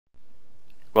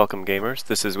Welcome gamers,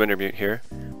 this is Wintermute here,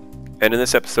 and in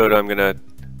this episode I'm going to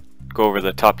go over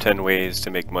the top 10 ways to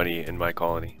make money in my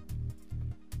colony.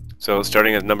 So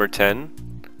starting at number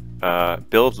 10,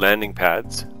 build landing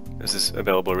pads. This is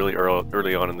available really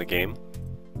early on in the game,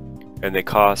 and they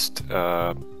cost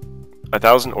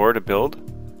 1,000 ore to build,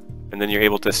 and then you're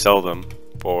able to sell them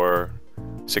for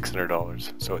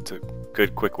 $600, so it's a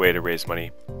good quick way to raise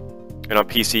money. And on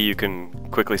PC you can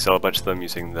quickly sell a bunch of them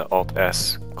using the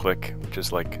Alt-S click, which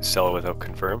is like sell without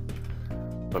confirm.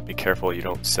 But be careful you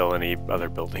don't sell any other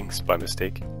buildings by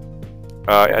mistake.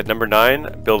 At number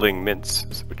 9, building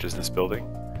mints, which is this building.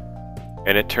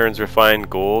 And it turns refined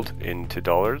gold into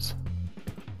dollars.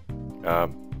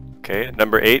 Okay,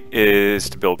 number 8 is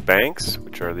to build banks,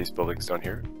 which are these buildings down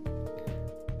here.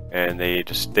 And they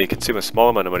consume a small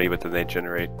amount of money, but then they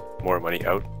generate more money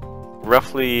out.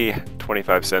 Roughly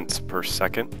 25 cents per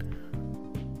second.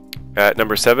 At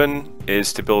number 7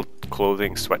 is to build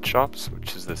clothing sweatshops,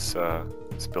 which is this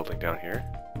building down here.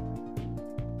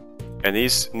 And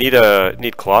these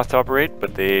need cloth to operate,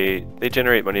 but they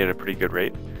generate money at a pretty good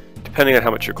rate, depending on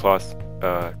how much your cloth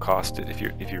cost. If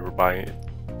you were buying it,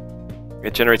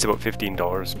 it generates about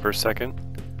 $15 per second.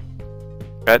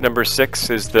 At number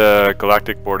 6 is the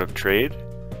Galactic Board of Trade,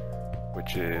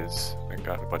 which is, I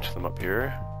got a bunch of them up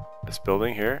here. This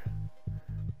building here,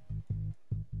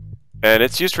 and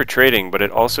it's used for trading, but it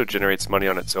also generates money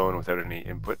on its own without any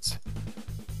inputs.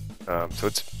 So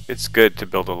it's good to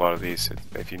build a lot of these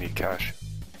if you need cash.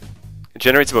 It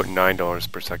generates about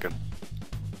 $9 per second.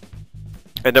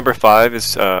 At number 5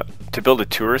 is to build a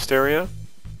tourist area,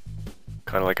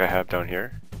 kind of like I have down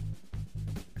here.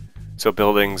 So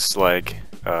buildings like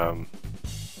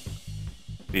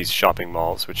these shopping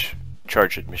malls, which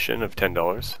charge admission of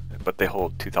 $10, but they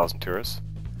hold 2,000 tourists.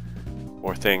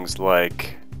 Or things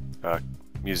like a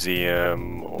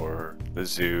museum or the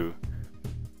zoo.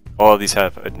 All of these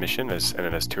have admission,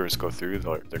 and as tourists go through,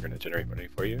 they're going to generate money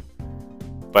for you.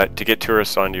 But to get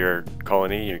tourists onto your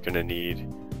colony, you're going to need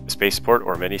a spaceport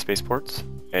or many spaceports,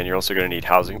 and you're also going to need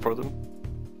housing for them,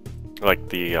 like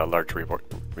the large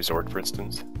resort, for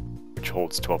instance, which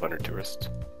holds 1,200 tourists.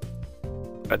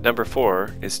 At number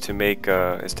 4 is to make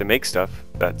stuff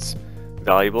that's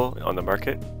valuable on the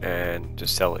market and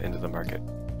just sell it into the market,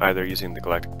 either using the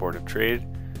Galactic Board of Trade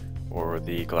or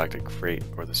the Galactic Freight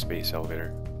or the space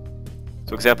elevator.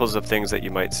 So examples of things that you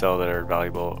might sell that are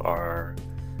valuable are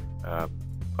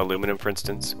aluminum, for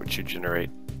instance, which you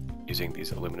generate using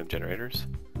these aluminum generators.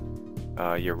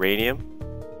 Uranium,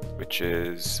 which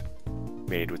is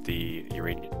made with the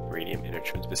uranium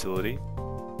enrichment facility.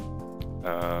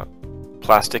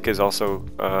 Plastic is also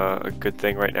a good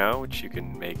thing right now, which you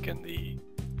can make in the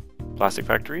plastic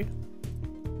factory.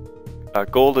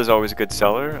 Gold is always a good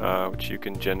seller, which you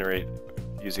can generate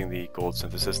using the gold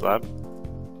synthesis lab.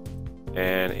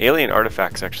 And alien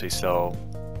artifacts actually sell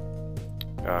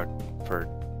for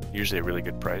usually a really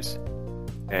good price.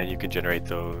 And you can generate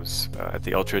those at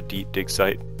the ultra deep dig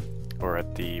site or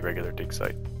at the regular dig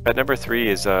site. At number 3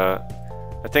 is a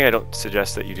thing I don't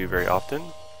suggest that you do very often,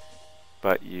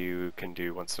 but you can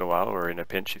do once in a while or in a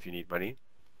pinch if you need money.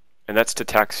 And that's to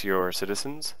tax your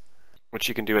citizens, which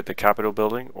you can do at the Capitol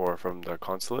building or from the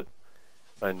consulate.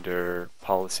 Under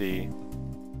policy,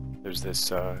 there's this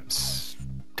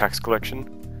tax collection.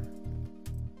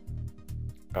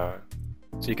 So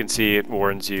you can see it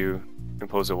warns you,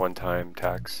 impose a one-time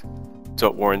tax. So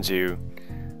it warns you,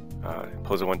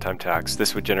 impose a one-time tax.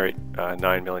 This would generate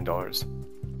 $9 million.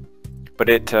 But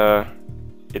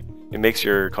it makes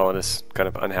your colonists kind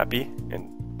of unhappy and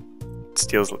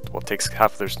steals, well, takes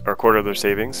half their or a quarter of their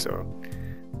savings, so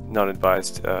not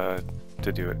advised to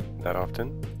do it that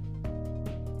often.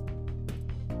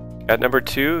 At number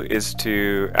 2 is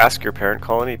to ask your parent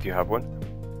colony, if you have one,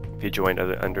 if you join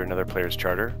under another player's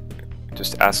charter,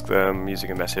 just ask them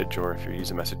using a message, or if you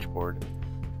use a message board,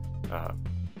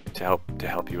 to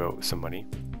help you out with some money.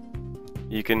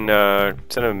 You can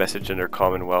send them a message under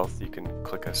Commonwealth. You can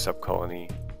click a sub-colony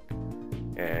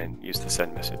and use the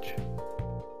send message.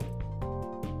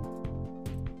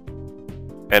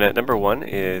 And at number 1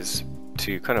 is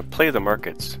to kind of play the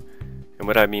markets. And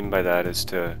what I mean by that is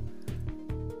to,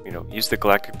 use the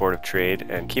Galactic Board of Trade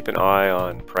and keep an eye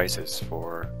on prices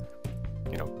for,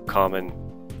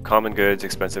 common goods,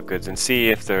 expensive goods, and see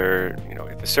if they're,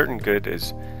 if a certain good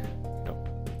is,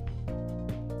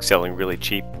 selling really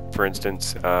cheap, for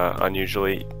instance,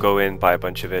 unusually, go in, buy a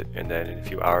bunch of it, and then in a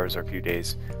few hours or a few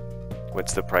days,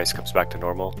 once the price comes back to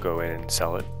normal, go in and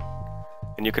sell it.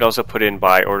 And you can also put in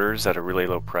buy orders at a really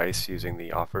low price using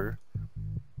the offer,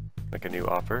 like a new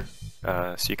offer.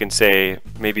 So you can say,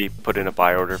 maybe put in a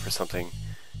buy order for something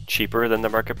cheaper than the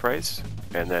market price,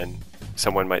 and then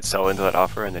someone might sell into that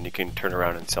offer, and then you can turn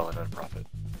around and sell it at a profit.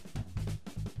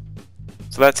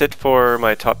 So that's it for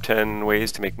my top 10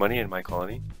 ways to make money in my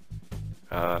colony.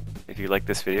 If you like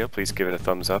this video, please give it a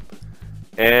thumbs up.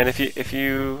 And if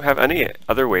you have any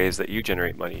other ways that you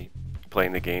generate money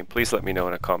playing the game, please let me know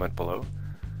in a comment below.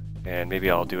 And maybe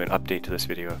I'll do an update to this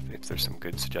video if there's some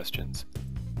good suggestions.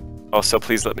 Also,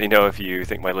 please let me know if you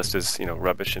think my list is,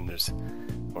 rubbish and there's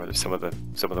some of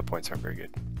the points aren't very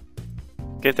good.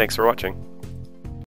 Okay, thanks for watching.